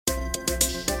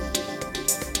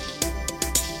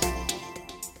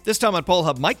This time on Poll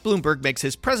Hub, Mike Bloomberg makes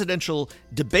his presidential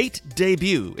debate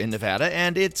debut in Nevada,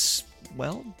 and it's,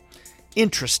 well,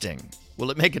 interesting. Will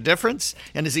it make a difference?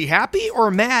 And is he happy or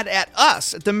mad at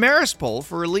us at the Marist poll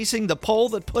for releasing the poll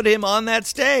that put him on that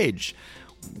stage?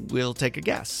 We'll take a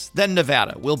guess. Then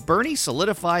Nevada. Will Bernie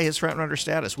solidify his frontrunner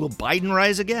status? Will Biden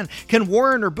rise again? Can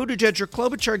Warren or Buttigieg or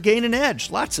Klobuchar gain an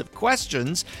edge? Lots of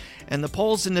questions. And the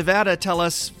polls in Nevada tell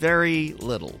us very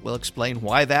little. We'll explain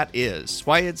why that is,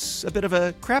 why it's a bit of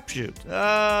a crapshoot.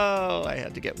 Oh, I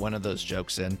had to get one of those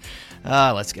jokes in.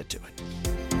 Let's get to it.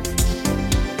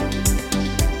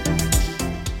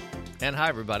 And hi,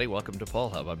 everybody. Welcome to Poll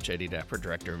Hub. I'm J.D. Dapper,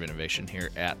 Director of Innovation here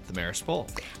at the Marist Poll.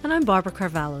 And I'm Barbara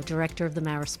Carvalho, Director of the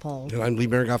Marist Poll. And I'm Lee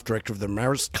Marigoff, Director of the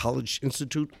Marist College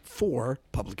Institute for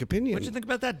Public Opinion. What do you think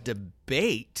about that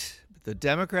debate, the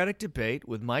Democratic debate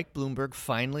with Mike Bloomberg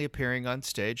finally appearing on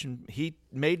stage? And he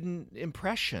made an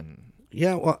impression.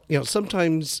 Yeah, well,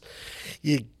 sometimes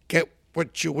you get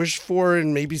what you wish for,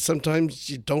 and maybe sometimes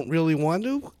you don't really want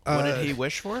to. What did he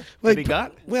wish for? What he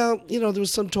got? Well, there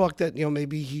was some talk that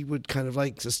maybe he would kind of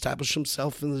like establish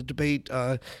himself in the debate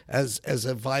as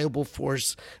a viable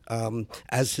force,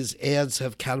 as his ads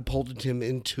have catapulted him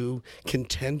into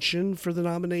contention for the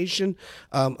nomination.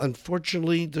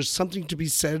 Unfortunately, there's something to be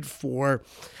said for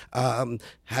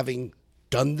having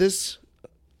done this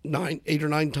 8 or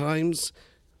 9 times,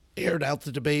 aired out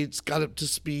the debates, got up to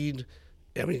speed.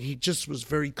 I mean, he just was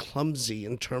very clumsy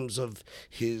in terms of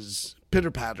his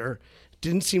pitter-patter.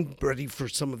 Didn't seem ready for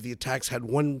some of the attacks, had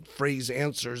one-phrase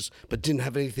answers, but didn't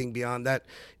have anything beyond that.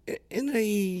 In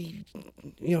a,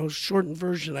 shortened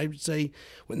version, I would say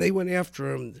when they went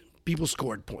after him, people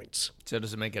scored points. So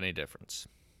does it make any difference?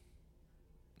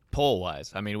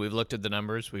 Poll-wise, I mean, we've looked at the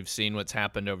numbers. We've seen what's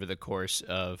happened over the course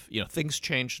of, things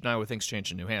changed now. Things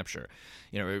changed in New Hampshire.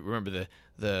 Remember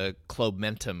the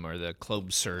Klobumentum or the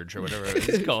Klob surge or whatever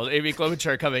it's called. Amy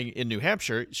Klobuchar coming in New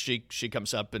Hampshire, she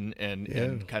comes up and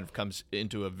kind of comes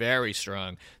into a very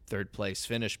strong third place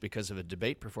finish because of a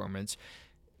debate performance.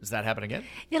 Does that happen again?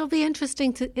 It'll be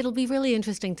really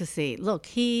interesting to see. Look,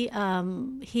 he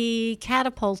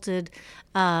catapulted,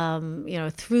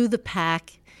 through the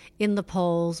pack in the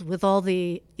polls with all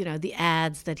the the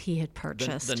ads that he had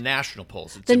purchased. The national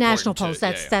polls. The national polls.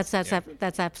 That's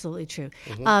absolutely true.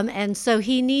 Mm-hmm. And so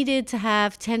he needed to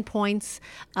have 10 points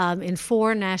in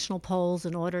 4 national polls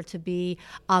in order to be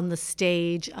on the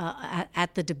stage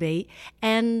at the debate.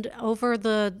 And over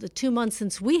the 2 months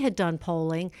since we had done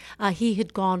polling, he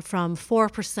had gone from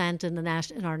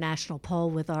 4% in our national poll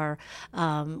with our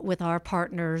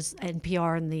partners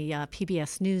NPR and the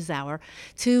PBS NewsHour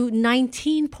to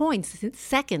 19 points,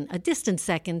 a distant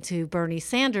second to Bernie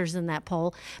Sanders in that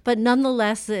poll, but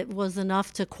nonetheless, it was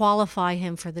enough to qualify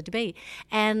him for the debate.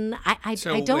 And I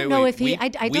don't know if he. I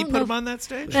don't know. We put him on that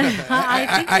stage.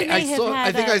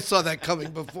 I think I saw that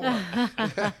coming before.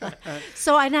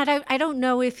 So I don't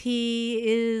know if he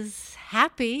is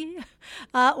happy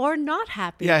or not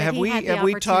happy. Yeah, have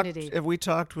we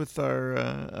talked with our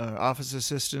office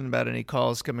assistant about any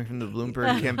calls coming from the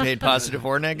Bloomberg campaign, positive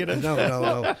or negative?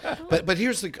 No. But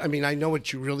here's I know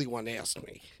what you really want to ask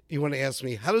me. You want to ask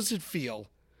me, how does it feel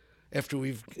after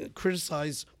we've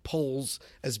criticized polls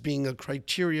as being a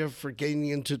criteria for getting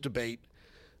into debate?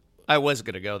 I was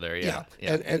going to go there, yeah.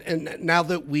 And now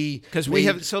that because we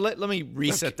have, so let me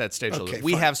reset that stage a little bit.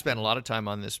 We fine. have spent a lot of time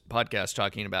on this podcast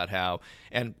talking about how,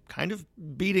 and kind of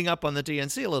beating up on the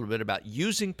DNC a little bit about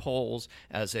using polls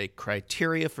as a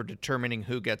criteria for determining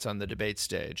who gets on the debate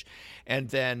stage. And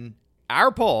then our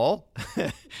poll,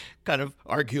 kind of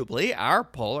arguably, our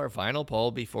final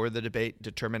poll before the debate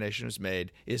determination was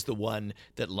made, is the one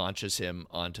that launches him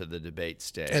onto the debate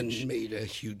stage. And made a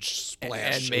huge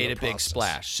splash. And made a big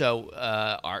splash. So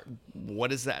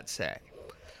what does that say?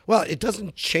 Well, it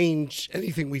doesn't change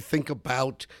anything we think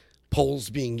about polls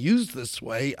being used this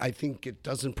way. I think it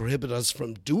doesn't prohibit us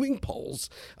from doing polls.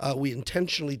 We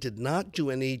intentionally did not do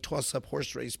any toss-up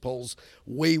horse race polls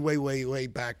way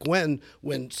back when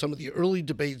some of the early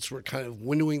debates were kind of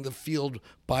winnowing the field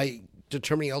by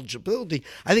determining eligibility.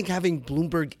 I think having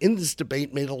Bloomberg in this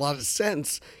debate made a lot of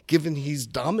sense, given he's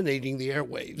dominating the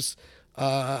airwaves.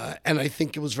 And I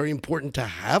think it was very important to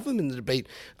have him in the debate.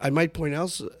 I might point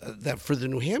out that for the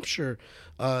New Hampshire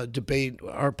debate,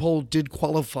 our poll did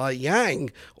qualify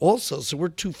Yang also, so we're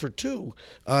 2 for 2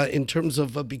 in terms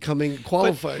of becoming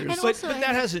qualifiers. But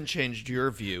that hasn't changed your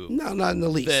view. No, not in the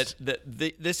least. That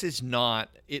this is not,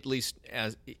 at least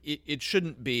as it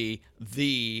shouldn't be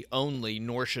the only,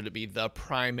 nor should it be the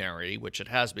primary, which it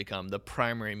has become, the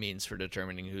primary means for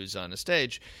determining who's on a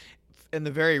stage. And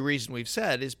the very reason we've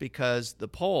said is because the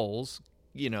polls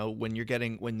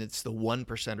when it's the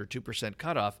 1% or 2%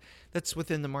 cutoff, that's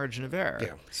within the margin of error.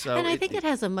 Yeah. So and I think it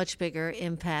has a much bigger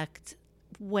impact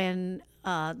when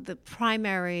the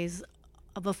primaries,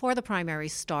 before the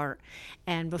primaries start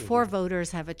and before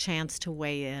voters have a chance to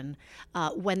weigh in,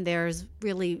 when there's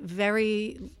really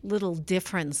very little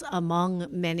difference among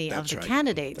many of the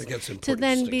candidates, to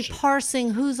then be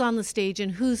parsing who's on the stage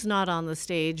and who's not on the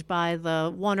stage by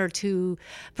the 1 or 2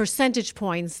 percentage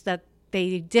points that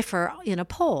they differ in a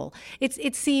poll.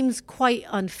 It seems quite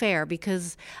unfair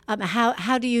because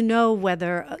how do you know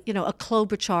whether a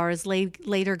Klobuchar is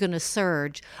later going to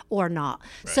surge or not?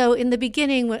 Right. So in the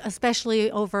beginning, especially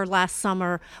over last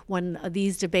summer when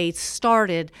these debates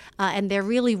started, and there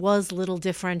really was little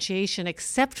differentiation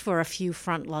except for a few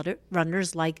front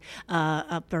runners like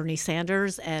Bernie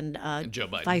Sanders and Joe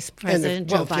Biden. Vice President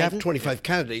Joe Biden. If you have 25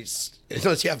 candidates,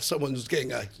 unless you have someone who's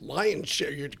getting a lion's share,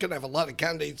 you're going to have a lot of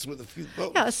candidates with a few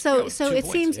votes. Yeah, so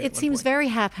it seems very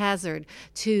haphazard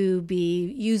to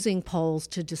be using polls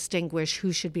to distinguish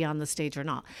who should be on the stage or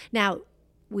not. Now,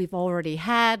 we've already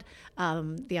had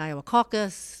the Iowa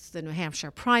caucus, the New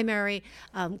Hampshire primary.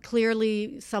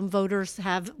 Clearly, some voters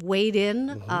have weighed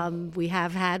in. We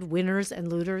have had winners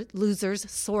and losers,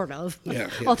 sort of.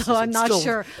 Yeah, although I'm not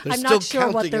sure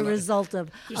what the result of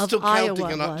Iowa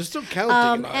was. They're still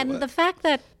counting in Iowa. And the fact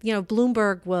that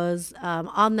Bloomberg was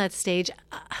on that stage,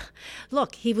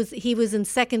 look, he was in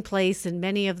second place in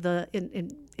many of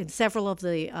in several of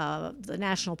the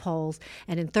national polls,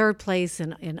 and in third place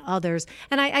in others.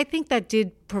 And I think that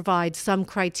did provide some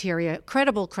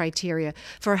credible criteria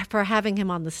for having him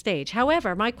on the stage.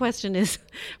 However, my question is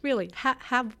really,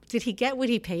 how did he get what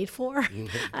he paid for?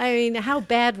 I mean, how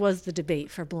bad was the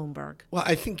debate for Bloomberg? Well,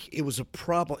 I think it was a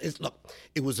problem.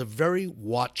 It was a very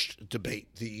watched debate.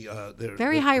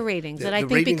 Very high ratings, and I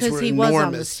think because he was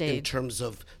on the stage. In terms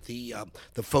of the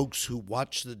folks who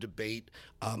watched the debate,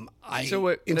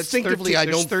 instinctively, I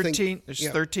don't think... There's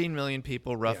 13 13 million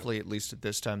people, roughly, at least at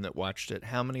this time, that watched it.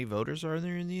 How many voters are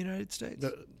there in the United States?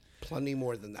 Plenty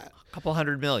more than that. A couple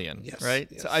 100 million, yes, right?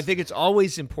 Yes. So I think it's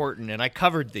always important, and I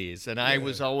covered these, and I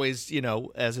was always,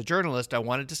 as a journalist, I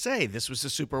wanted to say this was a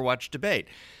super watched debate.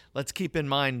 Let's keep in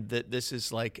mind that this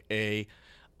is like a...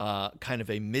 kind of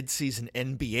a mid-season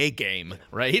NBA game,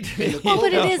 right? Well,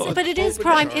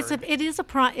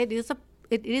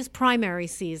 it is primary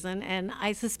season, and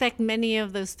I suspect many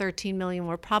of those 13 million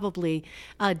were probably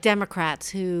Democrats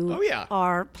who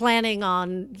are planning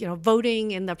on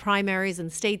voting in the primaries in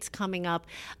states coming up,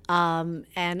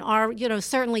 and are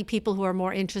certainly people who are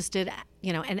more interested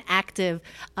and active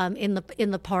in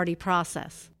the party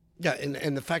process. Yeah,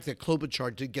 and the fact that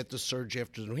Klobuchar did get the surge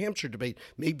after the New Hampshire debate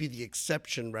may be the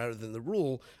exception rather than the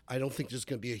rule. I don't think there's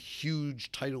going to be a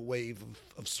huge tidal wave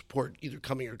of support either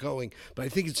coming or going. But I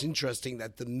think it's interesting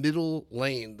that the middle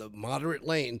lane, the moderate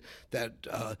lane, that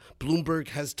Bloomberg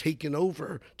has taken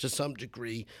over to some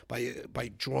degree by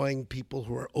drawing people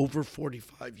who are over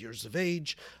 45 years of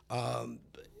age.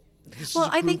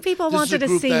 I think people wanted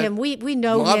to see him. We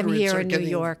know him here in New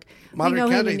York. We know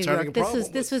him in New York.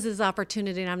 This was his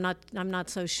opportunity, and I'm not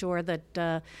so sure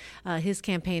that his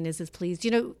campaign is as pleased.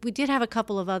 We did have a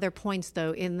couple of other points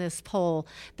though in this poll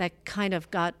that kind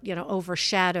of got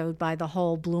overshadowed by the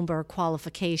whole Bloomberg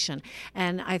qualification,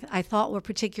 and I thought were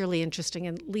particularly interesting.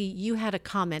 And Lee, you had a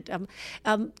comment.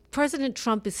 President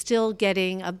Trump is still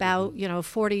getting about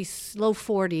 40, low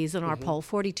 40s in our poll,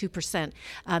 42%.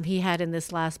 He had in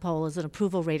this last poll as an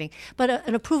approval rating, but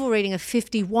an approval rating of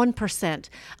 51%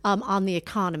 on the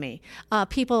economy.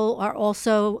 People are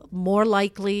also more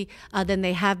likely than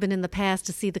they have been in the past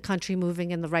to see the country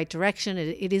moving in the right direction.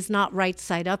 It is not right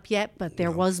side up yet, but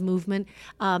there was movement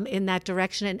in that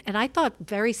direction. And I thought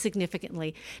very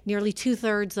significantly, nearly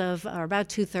about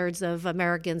two thirds of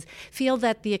Americans feel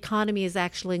that the economy is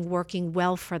actually working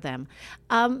well for them.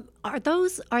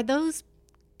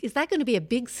 Is that going to be a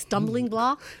big stumbling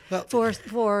block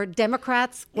for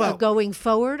Democrats going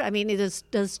forward? I mean,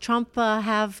 does Trump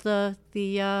have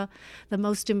the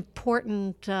most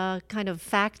important kind of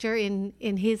factor in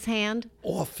his hand?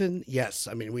 Often, yes.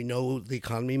 I mean, we know the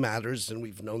economy matters, and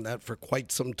we've known that for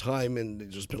quite some time. And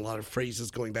there's been a lot of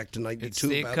phrases going back to '92. It's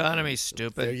the economy,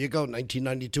 stupid. There you go,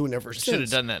 1992, and ever since. Should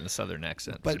have done that in a Southern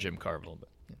accent for Jim Carville.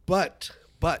 But,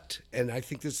 and I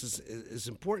think this is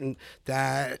important,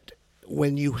 that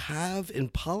when you have in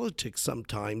politics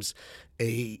sometimes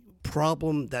a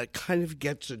problem that kind of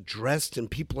gets addressed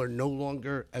and people are no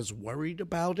longer as worried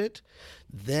about it,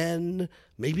 then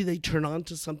maybe they turn on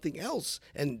to something else.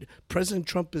 And President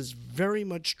Trump is very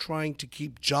much trying to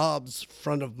keep jobs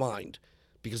front of mind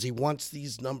because he wants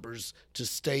these numbers to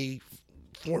stay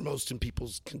foremost in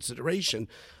people's consideration.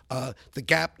 The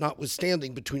gap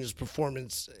notwithstanding between his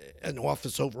performance in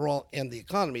office overall and the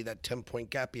economy, that 10-point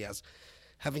gap he has.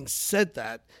 Having said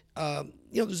that,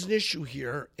 there's an issue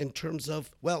here in terms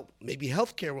of, well, maybe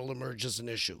healthcare will emerge as an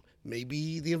issue.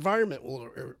 Maybe the environment will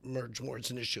emerge more as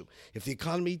an issue. If the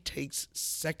economy takes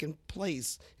second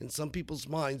place in some people's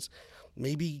minds,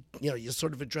 maybe, you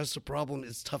sort of address the problem.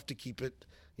 It's tough to keep it,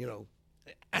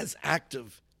 as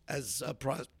active as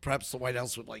perhaps the White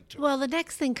House would like to. Well, the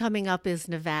next thing coming up is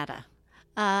Nevada.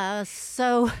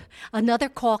 So another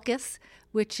caucus,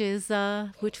 which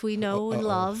we know and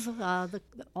love,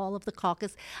 all of the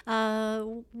caucus.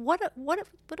 What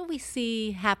do we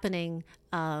see happening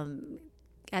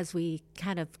as we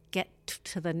kind of get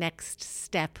to the next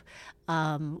step?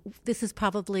 This is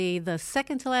probably the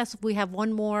second to last. We have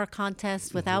one more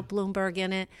contest without Bloomberg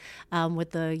in it,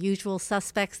 with the usual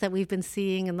suspects that we've been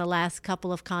seeing in the last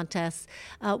couple of contests.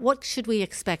 What should we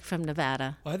expect from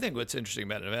Nevada? Well, I think what's interesting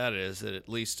about Nevada is that at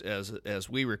least as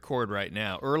we record right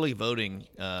now, early voting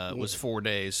was 4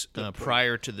 days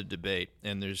prior to the debate,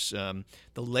 and there's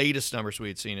the latest numbers we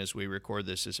had seen as we record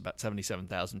this is about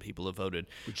 77,000 people have voted,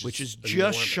 which is just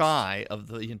enormous. Shy of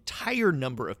the entire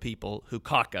number of people who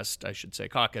caucused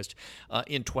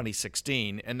in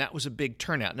 2016, and that was a big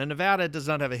turnout. Now, Nevada does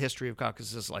not have a history of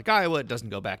caucuses like Iowa. It doesn't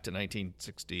go back to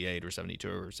 1968 or 72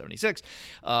 or 76.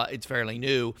 It's fairly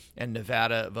new, and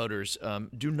Nevada voters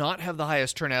do not have the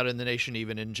highest turnout in the nation,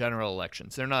 even in general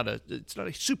elections. It's not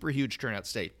a super huge turnout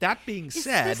state. That being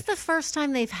said, is this the first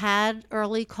time they've had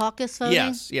early caucus voting?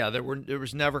 Yes, yeah. There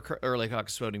was never early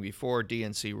caucus voting before.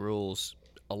 DNC rules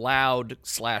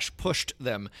allowed/pushed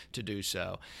them to do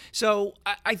so. So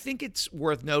I think it's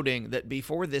worth noting that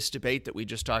before this debate that we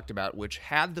just talked about, which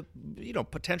had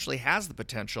potentially has the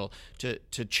potential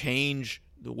to change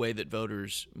the way that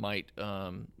voters might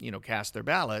cast their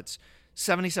ballots,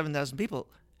 77,000 people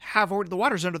have already, the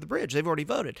water's under the bridge. They've already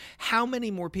voted. How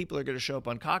many more people are going to show up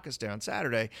on caucus day on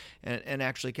Saturday and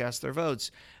actually cast their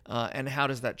votes? And how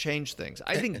does that change things?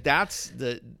 I think that's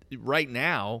right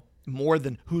now, more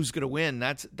than who's going to win.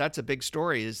 That's a big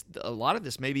story. Is a lot of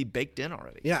this may be baked in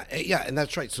already. Yeah, and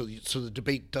that's right. So the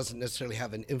debate doesn't necessarily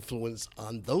have an influence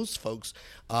on those folks.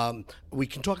 We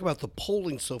can talk about the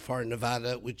polling so far in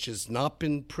Nevada, which has not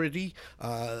been pretty.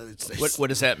 What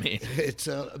does that mean? It's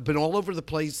been all over the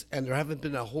place, and there haven't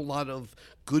been a whole lot of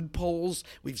good polls.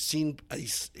 We've seen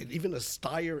even a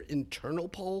Steyer internal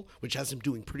poll, which has him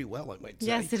doing pretty well, I might say.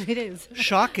 Yes, it is.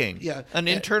 Shocking. Yeah. An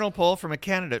internal poll from a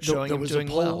candidate showing him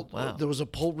doing well. Wow. There was a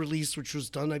poll release which was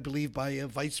done, I believe, by a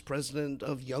vice president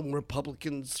of Young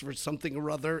Republicans for something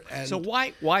or other. And so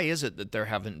why is it that there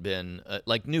haven't been,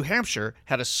 like New Hampshire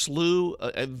had a slew,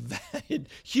 a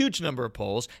huge number of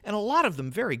polls, and a lot of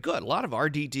them very good. A lot of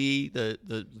RDD,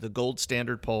 the gold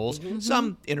standard polls,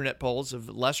 some internet polls of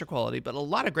lesser quality, but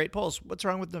a lot of great polls. What's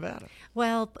wrong with Nevada?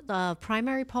 Well,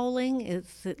 primary polling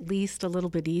is at least a little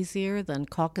bit easier than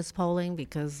caucus polling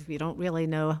because you don't really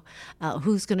know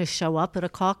who's going to show up at a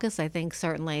caucus. I think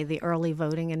certainly the early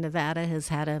voting in Nevada has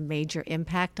had a major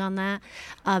impact on that.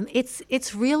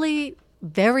 It's really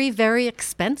very, very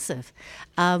expensive.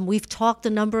 We've talked a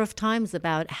number of times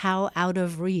about how out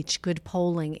of reach good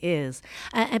polling is.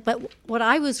 But what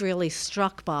I was really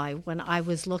struck by when I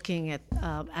was looking at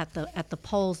the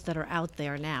polls that are out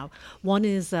there now, one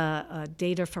is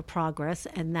Data for Progress,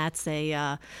 and that's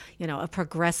a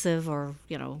progressive or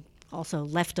also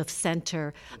left of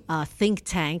center think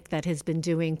tank that has been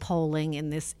doing polling in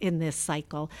this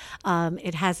cycle.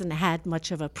 It hasn't had much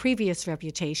of a previous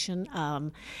reputation.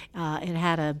 It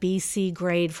had a BC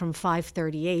grade from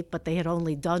 538, but they had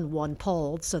only done one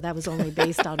poll, so that was only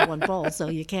based on one poll. So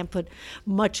you can't put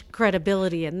much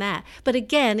credibility in that. But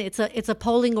again, it's a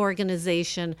polling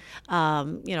organization,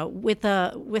 with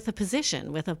a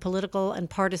position, with a political and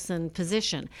partisan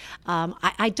position.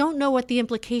 I don't know what the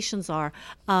implications are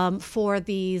for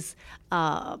these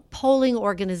polling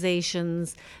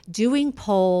organizations doing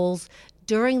polls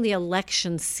during the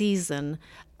election season,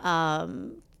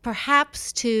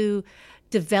 perhaps to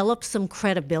develop some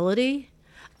credibility.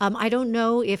 I don't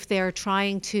know if they're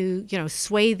trying to,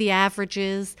 sway the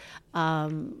averages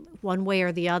one way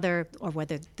or the other, or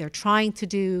whether they're trying to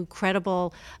do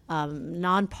credible,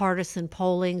 nonpartisan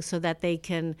polling so that they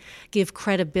can give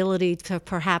credibility to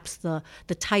perhaps the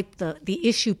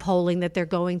issue polling that they're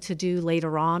going to do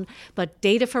later on. But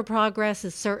Data for Progress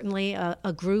is certainly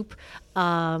a group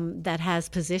that has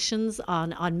positions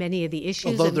on many of the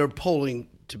issues. Although they're polling,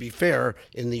 to be fair,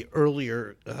 in the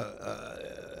earlier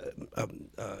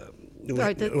New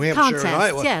Hampshire contests, and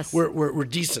Iowa, yes. we're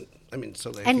decent. I mean,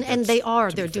 so they and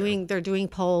they're doing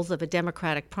polls of a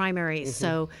Democratic primary.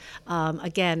 So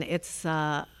again, it's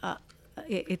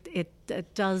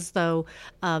it does though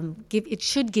it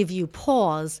should give you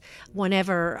pause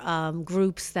whenever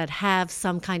groups that have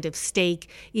some kind of stake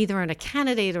either in a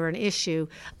candidate or an issue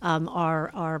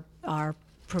are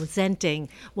presenting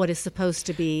what is supposed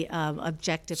to be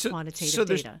objective quantitative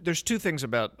data. There's two things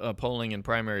about polling in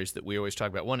primaries that we always talk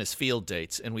about. One is field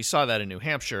dates, and we saw that in New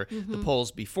Hampshire. The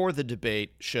polls before the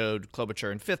debate showed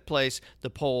Klobuchar in 5th place.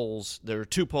 There were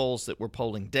 2 polls that were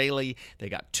polling daily. They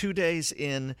got 2 days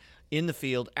in the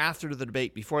field after the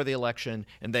debate, before the election,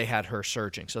 and they had her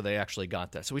surging. So they actually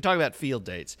got that. So we talk about field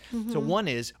dates. So one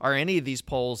is, are any of these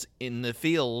polls in the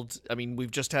field? I mean,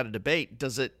 we've just had a debate.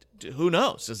 Who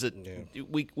knows?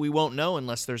 We won't know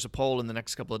unless there's a poll in the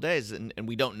next couple of days, and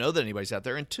we don't know that anybody's out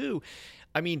there. And 2,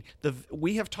 I mean,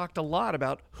 we have talked a lot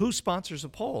about who sponsors a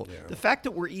poll. Yeah. The fact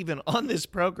that we're even on this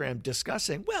program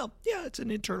discussing, it's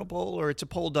an internal poll or it's a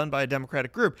poll done by a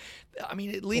Democratic group. I mean,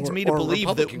 it leads me to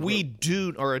believe that we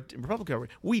do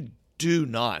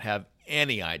not have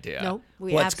any idea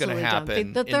what's going to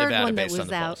happen. The third Nevada one that based was on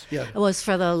the out polls. was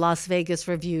for the Las Vegas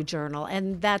Review-Journal,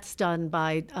 and that's done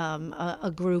by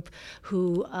a group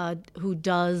who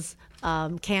does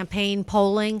campaign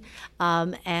polling.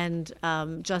 And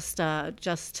just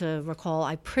to recall,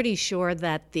 I'm pretty sure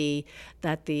that the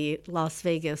Las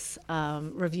Vegas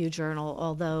Review-Journal,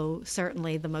 although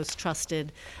certainly the most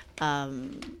trusted.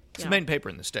 It's the main paper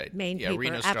in the state.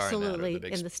 Paper, Star absolutely, and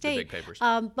in the state. The big papers.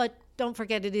 But don't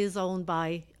forget, it is owned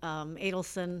by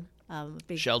Adelson.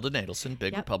 Sheldon Adelson,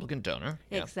 big Republican donor.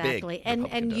 Exactly,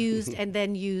 and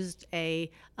used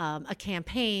a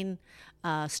campaign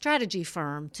strategy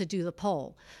firm to do the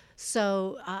poll.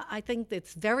 So I think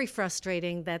it's very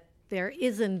frustrating that there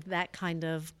isn't that kind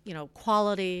of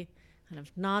quality, kind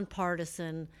of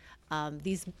nonpartisan.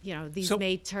 These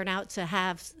may turn out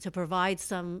to provide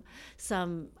some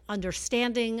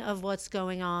understanding of what's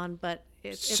going on, but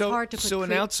it's hard to put. So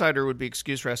an outsider would be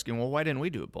excused for asking, well, why didn't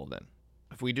we do a poll then?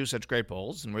 If we do such great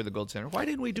polls and we're the gold standard, why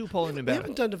didn't we do polling in Nevada? We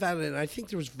haven't done Nevada, and I think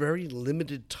there was very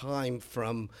limited time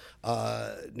from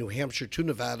New Hampshire to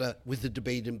Nevada with the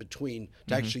debate in between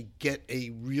to actually get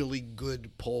a really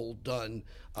good poll done.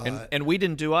 And we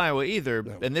didn't do Iowa either.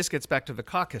 No. And this gets back to the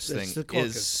caucus thing. The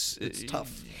caucus. It's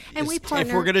tough. And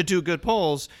if we're going to do good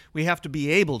polls, we have to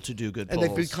be able to do good polls.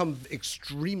 And they've become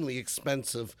extremely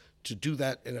expensive to do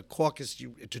that in a caucus.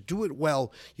 To do it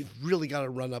well, you've really got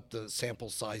to run up the sample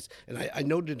size. And I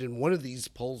noted in one of these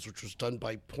polls, which was done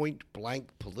by Point Blank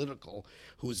Political,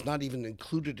 who is not even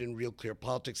included in Real Clear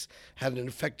Politics, had an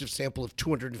effective sample of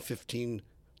 215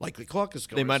 likely caucus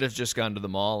goers. They might have just gone to the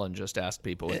mall and just asked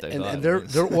people what they thought. And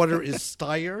their order is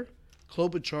Steyer,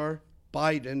 Klobuchar,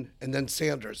 Biden, and then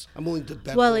Sanders. I'm willing to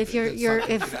bet. Well, if you that's are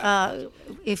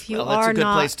a good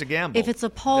not, place to gamble. If it's a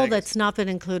poll that's not been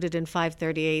included in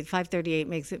 538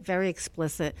 makes it very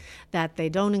explicit that they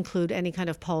don't include any kind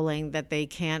of polling, that they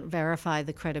can't verify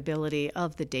the credibility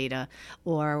of the data,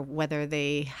 or whether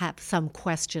they have some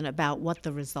question about what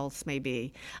the results may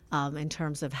be in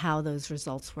terms of how those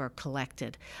results were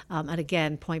collected. And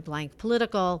again, Point Blank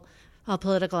Political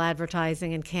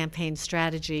advertising and campaign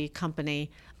strategy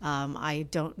company. I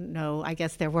don't know. I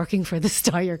guess they're working for the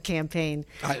Steyer campaign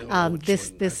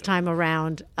this time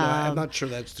around. No, I'm not sure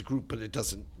that's the group, but it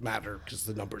doesn't matter because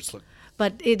the numbers look.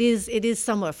 But it is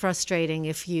somewhat frustrating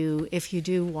if you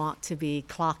do want to be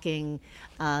clocking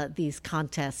these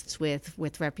contests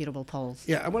with reputable polls.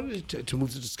 Yeah, I wanted to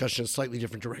move the discussion in a slightly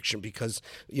different direction because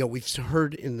we've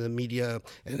heard in the media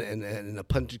and in the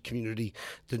pundit community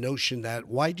the notion that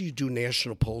why do you do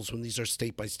national polls when these are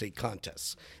state by state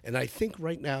contests? And I think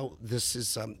right now this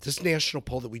is this national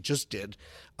poll that we just did.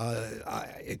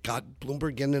 It got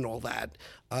Bloomberg in and all that,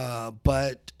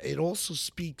 but it also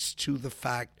speaks to the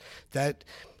fact that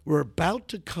we're about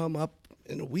to come up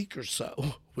in a week or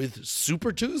so with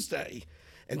Super Tuesday.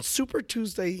 And Super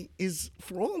Tuesday is,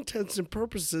 for all intents and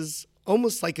purposes,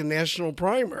 almost like a national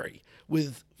primary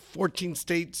with 14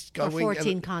 states going. Or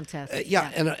 14 contests.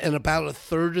 And about a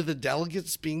third of the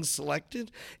delegates being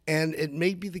selected. And it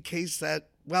may be the case that,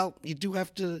 well, you do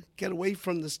have to get away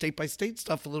from the state-by-state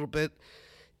stuff a little bit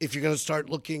if you're going to start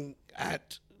looking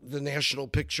at the national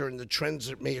picture and the trends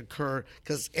that may occur,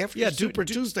 because after Super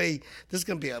Tuesday, this is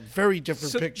going to be a very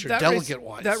different picture,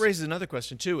 delegate-wise. That raises another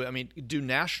question, too. I mean, do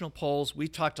national polls, we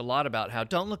talked a lot about how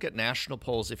don't look at national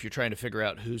polls if you're trying to figure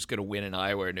out who's going to win in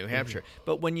Iowa or New Hampshire.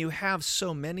 But when you have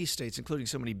so many states, including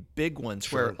so many big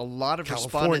ones, where a lot of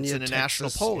respondents in a national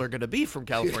poll are going to be from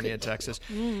California and Texas,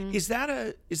 is that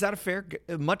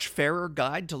a much fairer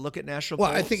guide to look at national polls?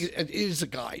 Well, I think it is a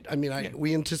guide. I mean,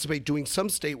 we anticipate doing some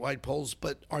statewide polls,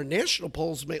 but our national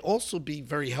polls may also be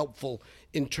very helpful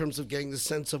in terms of getting the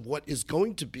sense of what is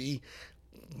going to be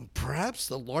perhaps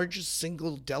the largest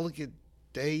single delegate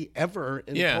day ever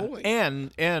in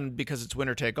polling. And because it's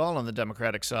winner take all on the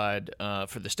Democratic side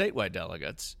for the statewide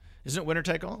delegates. Isn't it winner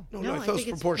take all? No, I thought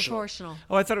it was proportional.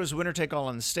 Oh, I thought it was winner take all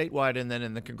on the statewide and then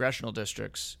in the congressional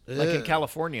districts. Like in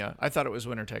California, I thought it was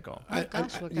winner take all.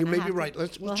 You may be right.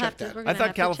 We'll check that. I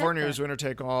thought California was winner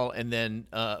take all, and then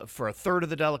for a third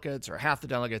of the delegates or half the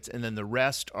delegates, and then the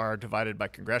rest are divided by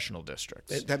congressional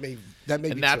districts. That may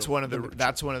and be that's true.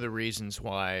 That's one of the reasons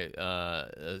why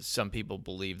some people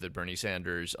believe that Bernie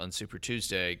Sanders on Super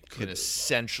Tuesday can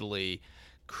essentially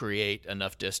create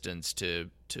enough distance to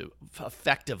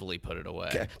effectively put it away.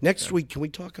 Okay. Next week, can we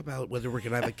talk about whether we're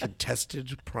going to have a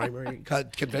contested primary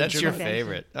convention? That's your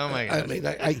favorite. Oh my God! I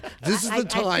mean, this is the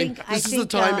time. This is the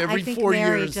time every 4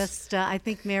 years. I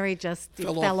think Mary just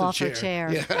fell off her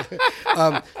chair.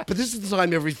 Yeah. But this is the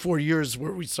time every 4 years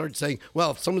where we start saying,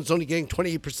 well, if someone's only getting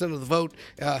 28% of the vote,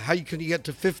 how can you get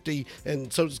to 50?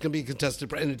 And so it's going to be a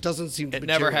contested, and it doesn't seem to It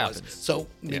never happens. So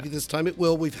maybe this time it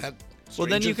will. We've had. Well,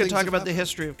 then you can talk about the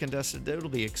history of contested. It'll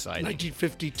be exciting.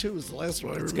 1952 is the last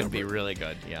one I remember. It's going to be really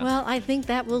good, yeah. Well, I think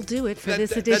that will do it for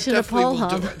this edition of Poll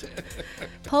Hub.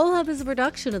 Poll Hub is a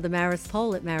production of the Marist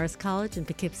Poll at Marist College in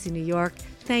Poughkeepsie, New York.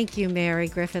 Thank you, Mary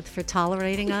Griffith, for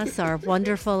tolerating us, our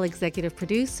wonderful executive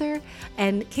producer.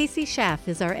 And Casey Schaff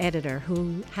is our editor,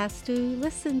 who has to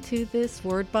listen to this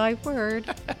word by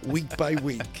word. Week by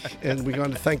week. And we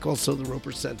want to thank also the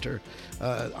Roper Center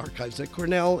Archives at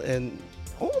Cornell and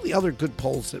all the other good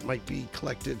polls that might be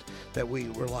collected that we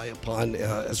rely upon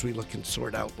as we look and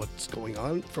sort out what's going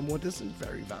on from what isn't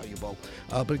very valuable.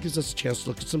 But it gives us a chance to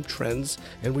look at some trends,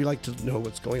 and we like to know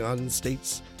what's going on in the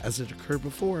states as it occurred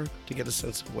before to get a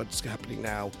sense of what's happening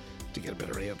now to get a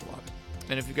better handle on it.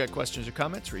 And if you've got questions or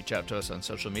comments, reach out to us on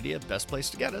social media. Best place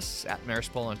to get us, at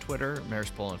Marist Poll on Twitter,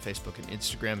 Marist Poll on Facebook and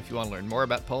Instagram. If you want to learn more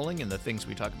about polling and the things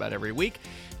we talk about every week,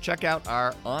 check out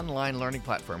our online learning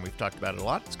platform. We've talked about it a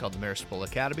lot. It's called the Marist Poll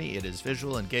Academy. It is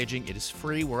visual, engaging. It is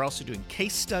free. We're also doing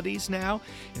case studies now.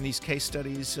 In these case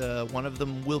studies, one of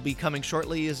them will be coming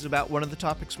shortly, is about one of the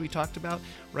topics we talked about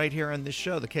right here on this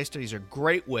show. The case studies are a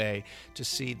great way to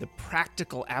see the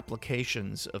practical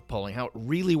applications of polling, how it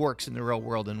really works in the real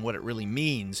world and what it really means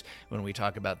when we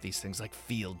talk about these things like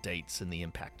field dates and the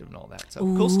impact of and all that. So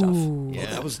cool stuff. Yeah,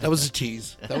 that was a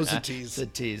tease. That was a tease. It's a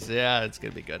tease. Yeah, it's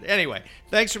gonna be good. Anyway,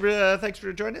 thanks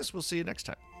for joining us. We'll see you next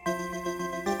time.